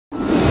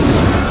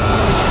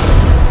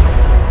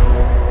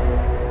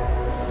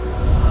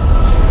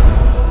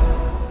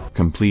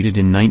completed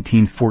in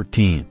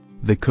 1914,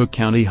 the Cook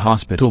County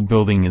Hospital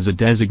building is a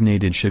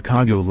designated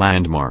Chicago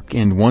landmark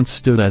and once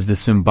stood as the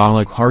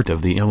symbolic heart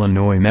of the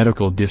Illinois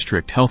Medical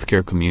District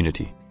healthcare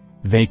community.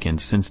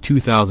 Vacant since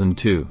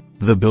 2002,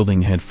 the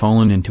building had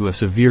fallen into a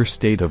severe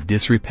state of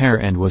disrepair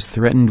and was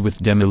threatened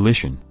with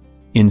demolition.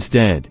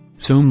 Instead,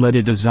 SOM led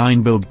a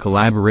design-build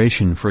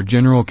collaboration for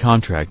general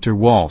contractor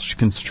Walsh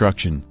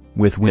Construction,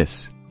 with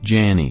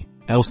Janney,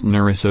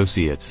 Elstner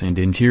Associates and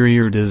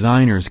interior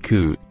designers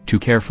to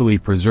carefully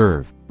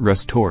preserve,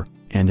 restore,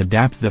 and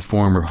adapt the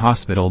former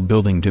hospital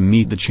building to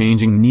meet the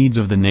changing needs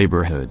of the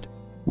neighborhood.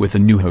 With a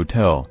new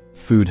hotel,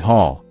 food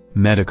hall,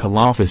 medical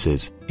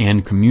offices,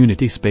 and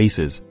community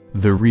spaces,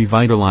 the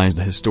revitalized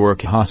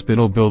historic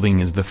hospital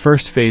building is the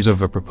first phase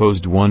of a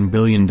proposed $1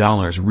 billion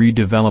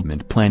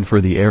redevelopment plan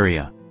for the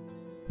area.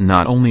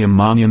 Not only a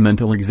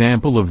monumental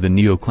example of the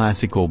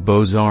neoclassical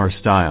Beaux-Arts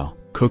style,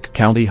 Cook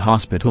County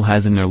Hospital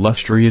has an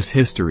illustrious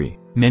history.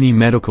 Many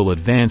medical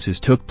advances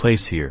took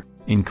place here,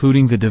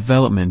 including the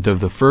development of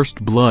the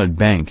first blood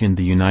bank in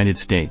the United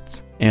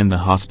States, and the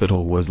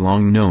hospital was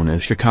long known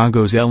as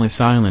Chicago's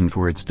Ellis Island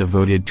for its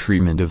devoted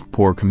treatment of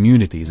poor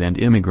communities and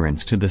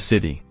immigrants to the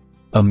city.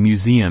 A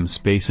museum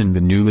space in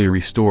the newly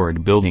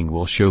restored building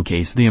will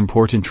showcase the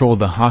important role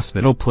the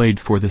hospital played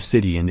for the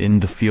city and in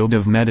the field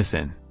of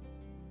medicine.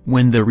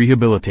 When the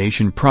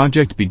rehabilitation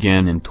project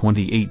began in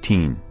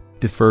 2018,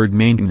 deferred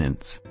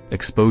maintenance,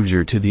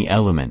 exposure to the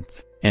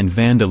elements, and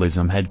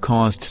vandalism had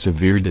caused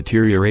severe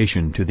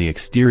deterioration to the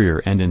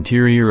exterior and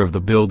interior of the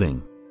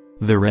building.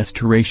 The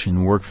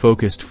restoration work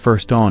focused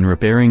first on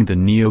repairing the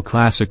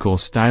neoclassical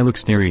style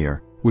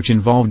exterior, which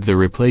involved the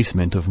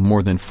replacement of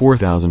more than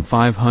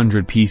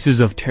 4,500 pieces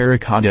of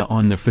terracotta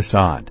on the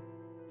facade.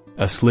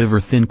 A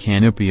sliver-thin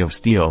canopy of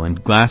steel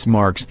and glass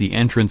marks the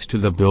entrance to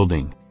the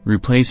building,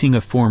 replacing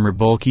a former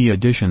bulky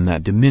addition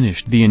that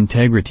diminished the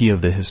integrity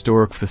of the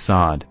historic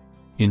facade.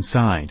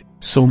 Inside,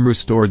 SOM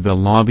restored the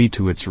lobby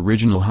to its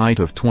original height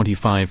of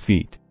 25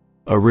 feet.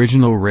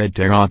 Original red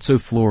terrazzo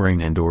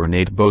flooring and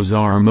ornate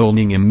Beaux-Arts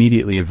molding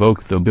immediately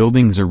evoked the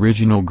building's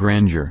original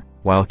grandeur,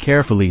 while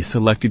carefully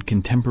selected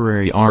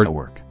contemporary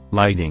artwork,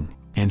 lighting,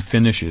 and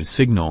finishes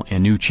signal a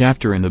new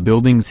chapter in the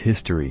building's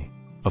history.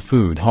 A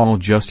food hall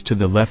just to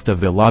the left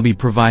of the lobby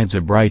provides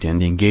a bright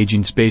and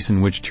engaging space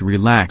in which to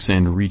relax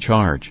and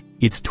recharge.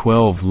 Its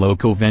 12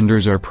 local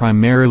vendors are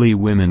primarily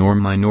women or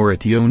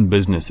minority-owned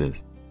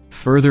businesses.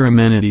 Further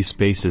amenity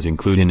spaces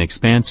include an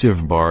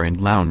expansive bar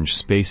and lounge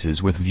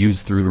spaces with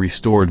views through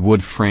restored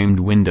wood-framed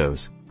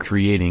windows,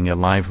 creating a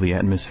lively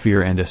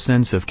atmosphere and a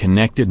sense of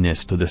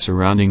connectedness to the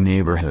surrounding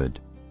neighborhood.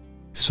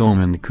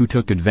 SOM and CO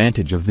took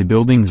advantage of the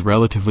building's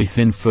relatively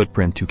thin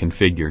footprint to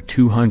configure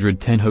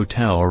 210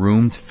 hotel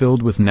rooms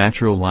filled with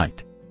natural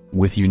light.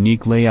 With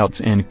unique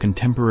layouts and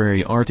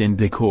contemporary art and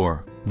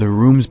decor, the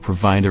rooms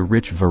provide a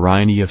rich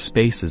variety of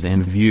spaces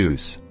and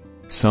views.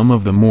 Some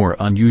of the more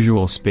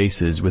unusual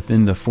spaces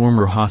within the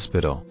former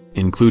hospital,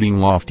 including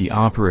lofty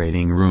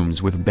operating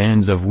rooms with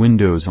bands of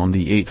windows on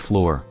the 8th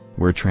floor,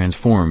 were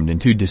transformed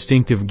into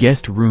distinctive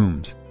guest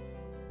rooms.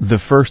 The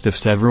first of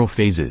several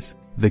phases,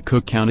 the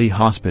Cook County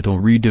Hospital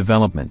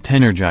redevelopment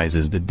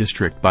energizes the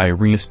district by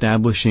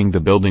re-establishing the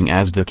building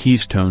as the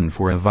keystone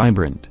for a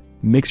vibrant,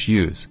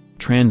 mixed-use,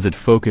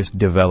 transit-focused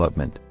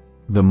development.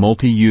 The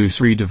multi-use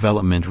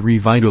redevelopment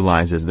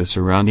revitalizes the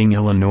surrounding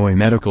Illinois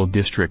Medical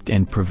District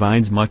and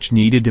provides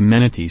much-needed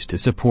amenities to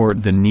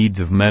support the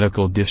needs of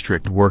medical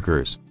district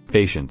workers,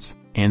 patients,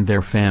 and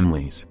their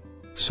families.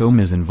 SOM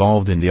is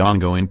involved in the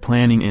ongoing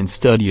planning and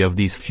study of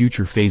these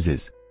future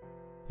phases.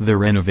 The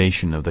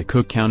renovation of the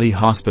Cook County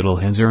Hospital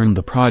has earned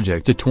the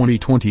project a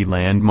 2020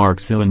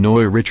 Landmarks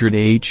Illinois Richard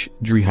H.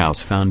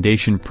 Driehaus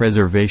Foundation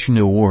Preservation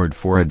Award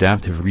for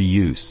Adaptive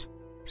Reuse.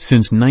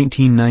 Since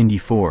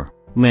 1994,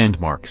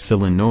 Landmarks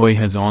Illinois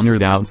has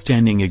honored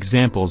outstanding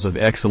examples of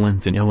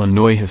excellence in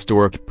Illinois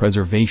historic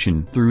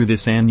preservation through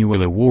this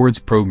annual awards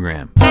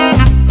program.